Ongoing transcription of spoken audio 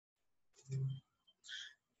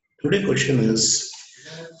Today's question is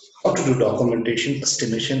how to do documentation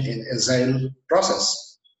estimation in Agile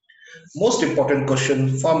process. Most important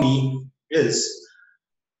question for me is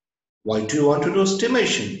why do you want to do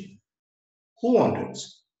estimation? Who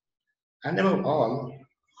wants it? And above all,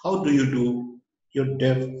 how do you do your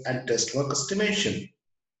dev and test work estimation?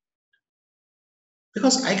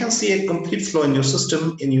 Because I can see a complete flow in your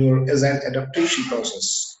system in your Agile adaptation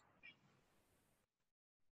process.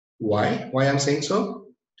 Why? Why I'm saying so?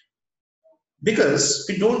 Because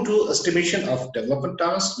we don't do estimation of development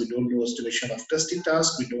tasks, we don't do estimation of testing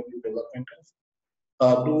tasks, we don't do development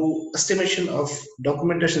of do estimation of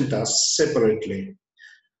documentation tasks separately.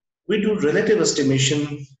 We do relative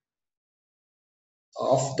estimation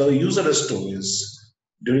of the user stories.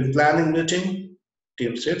 During planning meeting,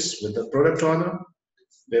 team sits with the product owner,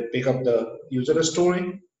 they pick up the user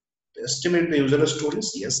story, they estimate the user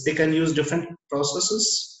stories. Yes, they can use different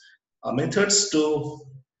processes, methods to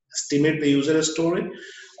estimate the user story,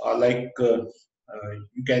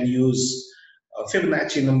 you can use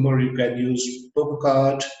Fibonacci number, you can use Poker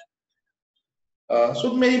card.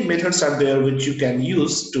 So many methods are there which you can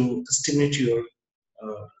use to estimate your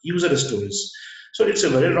user stories. So it's a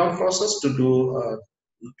very long process to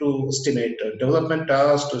estimate development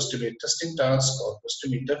tasks, to estimate testing tasks, or to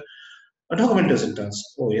estimate the documentation task.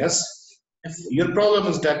 Oh yes. If your problem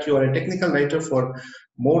is that you are a technical writer for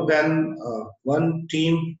more than one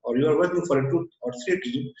team, or you are working for a two or three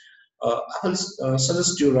team, I will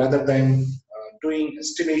suggest you rather than doing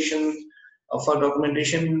estimation for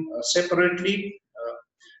documentation separately,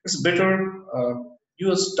 it's better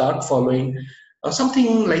you start following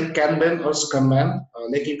something like Kanban or Scrum.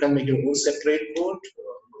 Like you can make your own separate code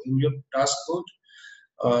in your task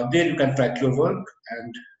code. There you can track your work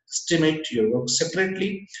and estimate your work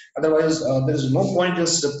separately. Otherwise, there is no point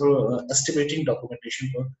just estimating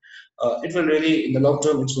documentation work. It will really, in the long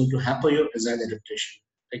term, it's going to hamper your design adaptation.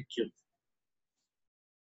 Thank you.